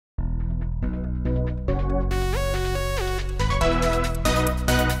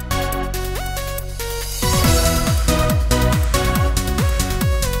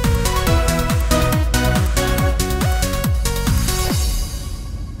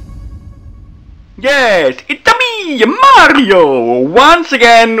Yes, it's me, Mario! Once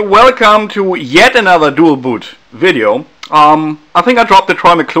again, welcome to yet another dual boot video. I think I dropped the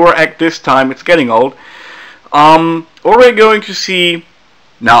Troy McClure act this time, it's getting old. What we're going to see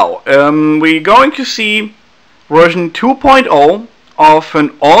now, we're going to see version 2.0 of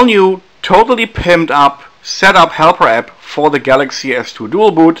an all-new, totally pimped up setup helper app for the Galaxy S2 dual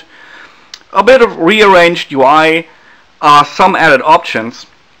boot. A bit of rearranged UI, some added options.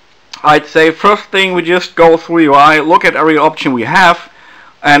 I'd say first thing we just go through UI, look at every option we have,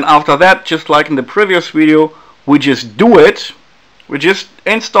 and after that, just like in the previous video, we just do it. We just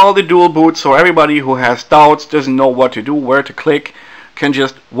install the dual boot so everybody who has doubts, doesn't know what to do, where to click, can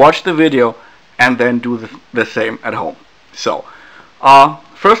just watch the video and then do the same at home. So,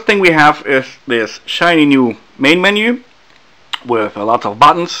 first thing we have is this shiny new main menu with a lot of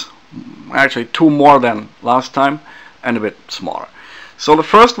buttons, actually 2 more than last time and a bit smaller. So the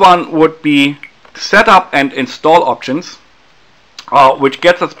first one would be setup and install options, which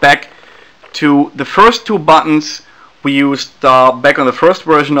gets us back to the first 2 buttons we used back on the first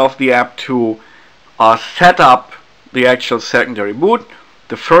version of the app to set up the actual secondary boot.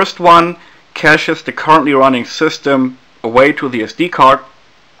 The first one caches the currently running system away to the SD card.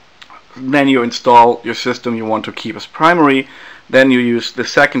 Then you install your system you want to keep as primary. Then you use the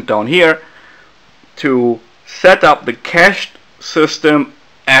second down here to set up the cached system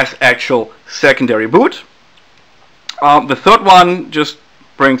as actual secondary boot. The third one just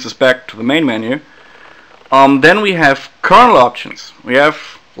brings us back to the main menu. Then we have kernel options. We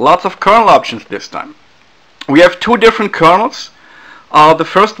have lots of kernel options this time. We have 2 different kernels. The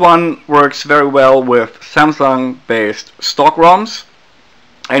first one works very well with Samsung based stock ROMs.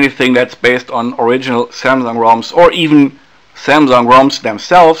 Anything that's based on original Samsung ROMs or even Samsung ROMs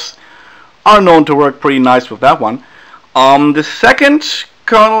themselves are known to work pretty nice with that one. The second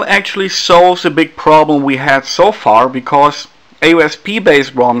kernel actually solves a big problem we had so far, because AOSP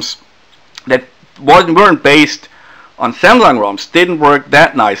based ROMs that weren't based on Samsung ROMs didn't work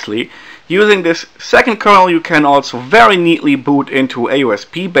that nicely. Using this second kernel you can also very neatly boot into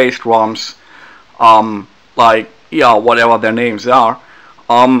AOSP based ROMs, like whatever their names are.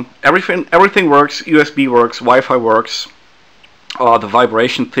 Everything works, USB works, Wi-Fi works. The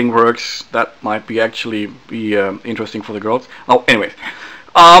vibration thing works. That might be actually be interesting for the girls. Oh, anyways,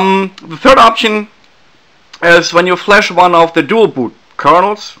 the third option is when you flash one of the dual boot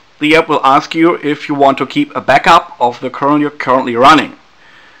kernels, the app will ask you if you want to keep a backup of the kernel you're currently running.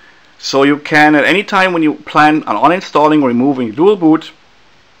 So you can, at any time when you plan on uninstalling or removing dual boot,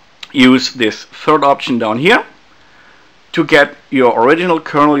 use this third option down here to get your original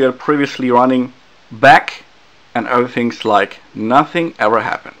kernel you're previously running back, and everything's like nothing ever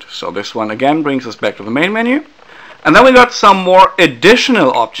happened. So this one again brings us back to the main menu. And then we got some more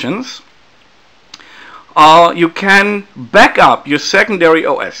additional options. You can back up your secondary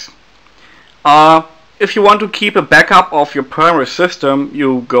OS. If you want to keep a backup of your primary system,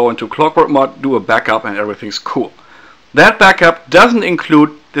 you go into Clockwork Mod, do a backup, and everything's cool. That backup doesn't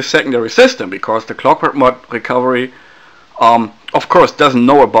include the secondary system, because the Clockwork Mod recovery of course doesn't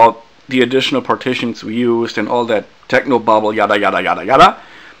know about the additional partitions we used and all that techno bubble, yada yada yada yada.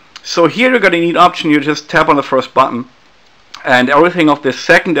 So here you got a neat option. You just tap on the first button and everything of this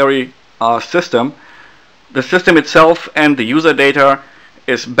secondary system, the system itself and the user data,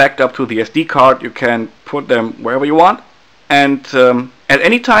 is backed up to the SD card. You can put them wherever you want, and at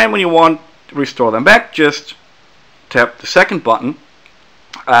any time when you want to restore them back, just tap the second button,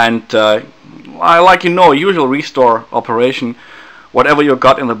 and like usual restore operation, whatever you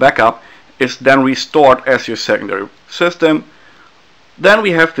got in the backup is then restored as your secondary system. Then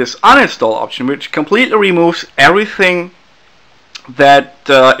we have this uninstall option, which completely removes everything that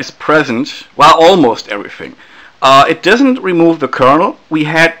is present, well, almost everything. It doesn't remove the kernel. We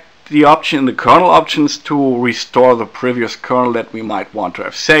had the option in the kernel options to restore the previous kernel that we might want to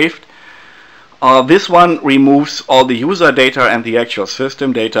have saved. This one removes all the user data and the actual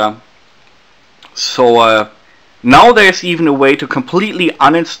system data. So now there's even a way to completely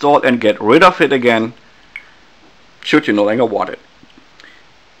uninstall and get rid of it again, should you no longer want it.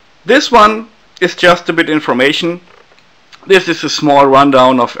 This one is just a bit information. This is a small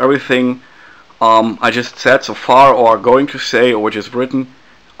rundown of everything I just said so far, or going to say, or just written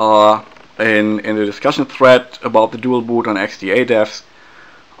in the discussion thread about the dual boot on XDA-Devs.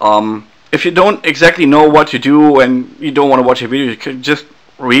 If you don't exactly know what to do and you don't want to watch a video, you can just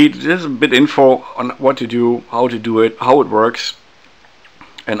read. There's a bit info on what to do, how to do it, how it works,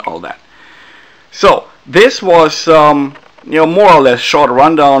 and all that. So this was more or less short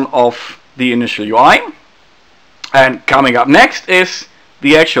rundown of the initial UI. And coming up next is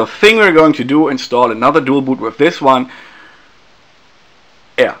the actual thing we're going to do, install another dual boot with this one,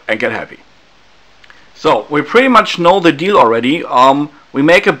 yeah, and get happy. So we pretty much know the deal already. We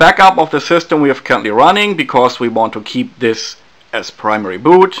make a backup of the system we have currently running because we want to keep this as primary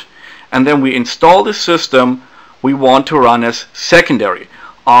boot, and then we install the system we want to run as secondary.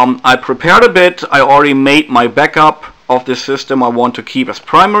 I prepared a bit. I already made my backup of the system I want to keep as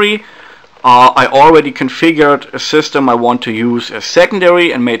primary. I already configured a system I want to use as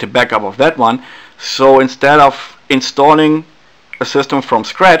secondary and made a backup of that one. So instead of installing a system from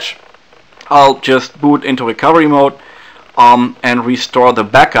scratch, I'll just boot into recovery mode and restore the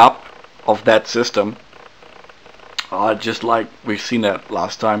backup of that system, just like we've seen that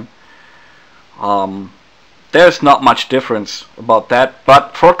last time. There's not much difference about that,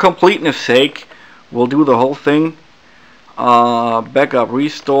 but for completeness sake, we'll do the whole thing. Backup,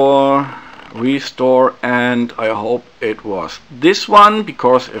 restore, and I hope it was this one,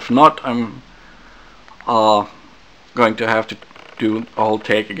 because if not, I'm going to have to do a whole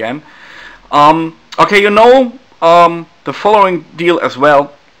take again. Okay, you know the following deal as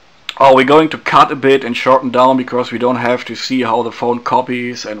well. We're going to cut a bit and shorten down because we don't have to see how the phone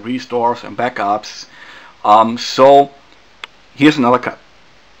copies and restores and backups. So here's another cut.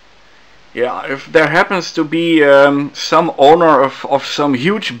 Yeah, if there happens to be some owner of some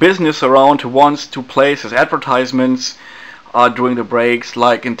huge business around who wants to place his advertisements during the breaks,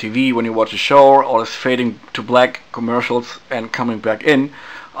 like in TV when you watch a show, or is fading to black commercials and coming back in,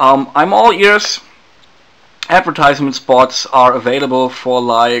 I'm all ears. Advertisement spots are available for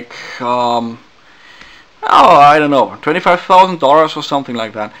like I don't know, $25,000 or something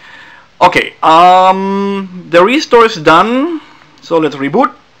like that. Okay, the restore is done, so let's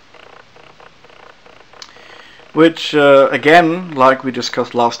reboot, which again, like we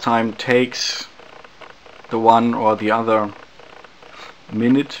discussed last time, takes the one or the other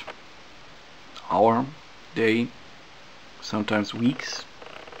minute, hour, day, sometimes weeks.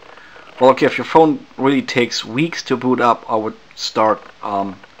 Well, okay, if your phone really takes weeks to boot up, I would start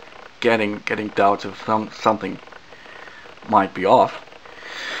getting doubts if something might be off.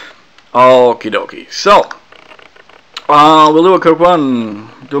 Okie dokie. So we'll do a quick one.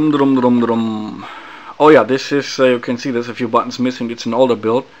 Oh yeah, this is you can see there's a few buttons missing. It's an older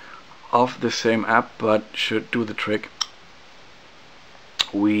build of the same app, but should do the trick.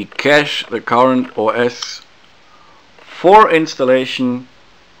 We cache the current OS for installation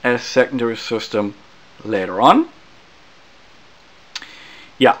as secondary system later on.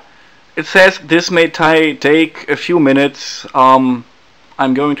 Yeah, it says this may take a few minutes. I'm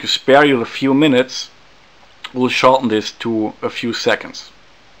going to spare you a few minutes. We'll shorten this to a few seconds.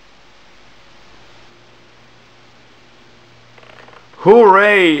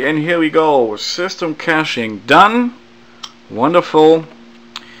 Hooray! And here we go. System caching done. Wonderful.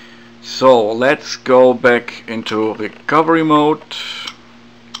 So let's go back into recovery mode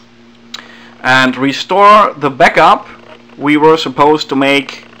and restore the backup we were supposed to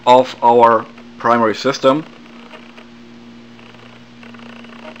make of our primary system.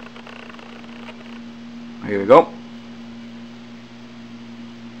 Here we go.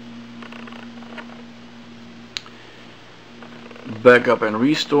 Backup and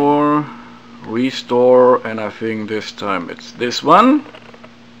restore, and I think this time it's this one.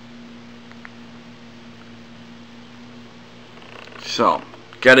 So,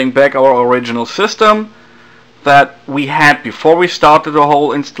 getting back our original system that we had before we started the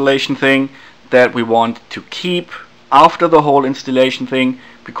whole installation thing, that we want to keep after the whole installation thing,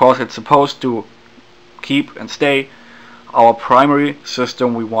 because it's supposed to keep and stay our primary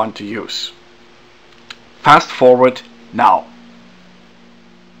system we want to use. Fast forward now.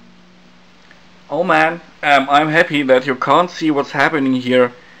 Oh man, I'm happy that you can't see what's happening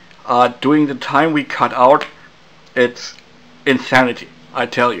here during the time we cut out. It's insanity, I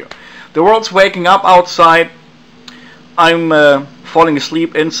tell you. The world's waking up outside. I'm falling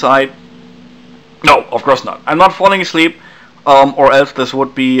asleep inside. No, of course not. I'm not falling asleep, or else this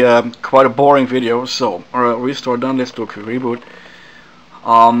would be quite a boring video. So, restore done. Let's do a quick reboot.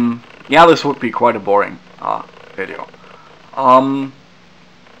 Yeah, this would be quite a boring video.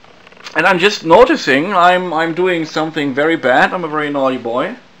 And I'm just noticing I'm doing something very bad. I'm a very naughty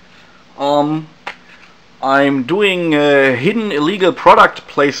boy. I'm doing hidden illegal product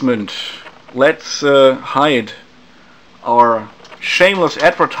placement. Let's hide our shameless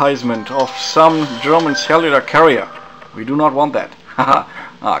advertisement of some German cellular carrier. We do not want that.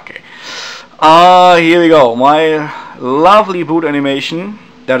 Okay. Here we go. My lovely boot animation.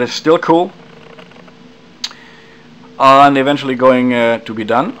 That is still cool. And eventually going to be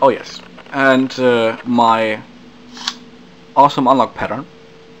done. Oh yes. And my awesome unlock pattern.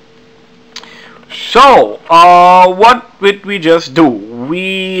 So, what did we just do?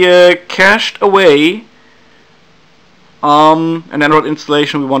 We cached away an Android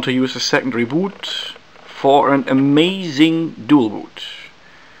installation. We want to use a secondary boot for an amazing dual boot.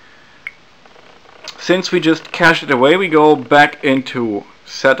 Since we just cached it away, we go back into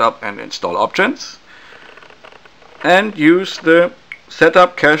setup and install options and use the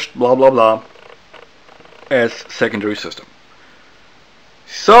setup cached blah blah blah as secondary system.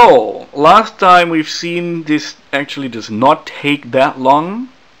 So last time we've seen this actually does not take that long,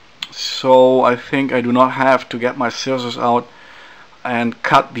 so I think I do not have to get my scissors out and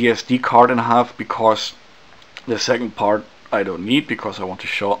cut the SD card in half, because the second part I don't need because I want to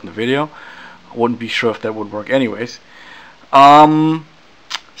show it in the video. I wouldn't be sure if that would work anyways. I'm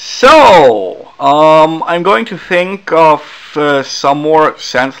going to think of some more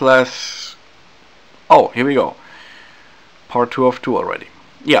senseless. Oh, here we go. Part 2 of 2 already.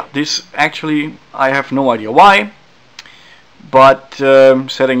 Yeah, this actually, I have no idea why, but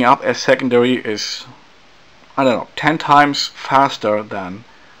setting up as secondary is, I don't know, 10 times faster than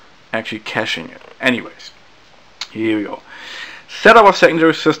actually caching it. Anyways, here we go. Setup of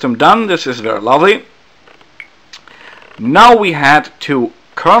secondary system done. This is very lovely. Now we head to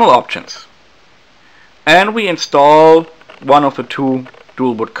kernel options and we install one of the two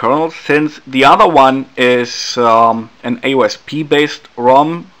dual boot kernels, since the other one is an AOSP based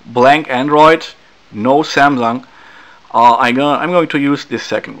ROM, blank Android, no Samsung. I'm going to use this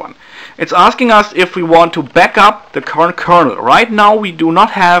second one. It's asking us if we want to back up the current kernel. Right now we do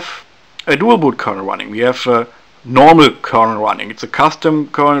not have a dual boot kernel running. We have a normal kernel running. It's a custom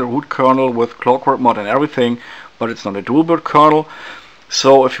kernel, root kernel with clockwork mod and everything, but it's not a dual boot kernel.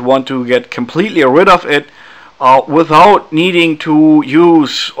 So if you want to get completely rid of it without needing to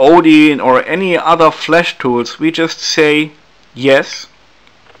use Odin or any other flash tools, we just say yes,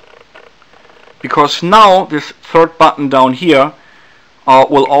 because now this third button down here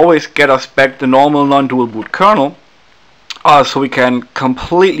will always get us back the normal non-dual boot kernel, so we can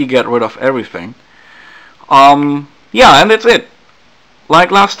completely get rid of everything. Yeah, and that's it.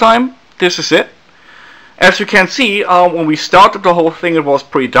 Like last time, this is it. As you can see, when we started the whole thing, it was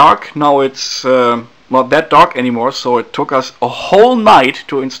pretty dark. Now it's not that dark anymore, so it took us a whole night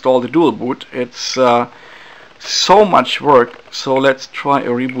to install the dual boot. It's so much work. So let's try a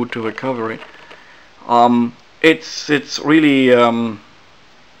reboot to recovery. It's really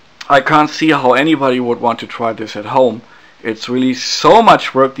I can't see how anybody would want to try this at home. It's really so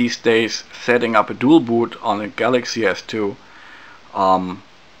much work these days setting up a dual boot on a Galaxy S2.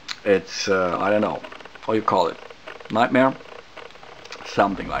 It's I don't know how you call it, nightmare,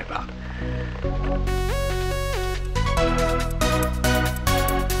 something like that.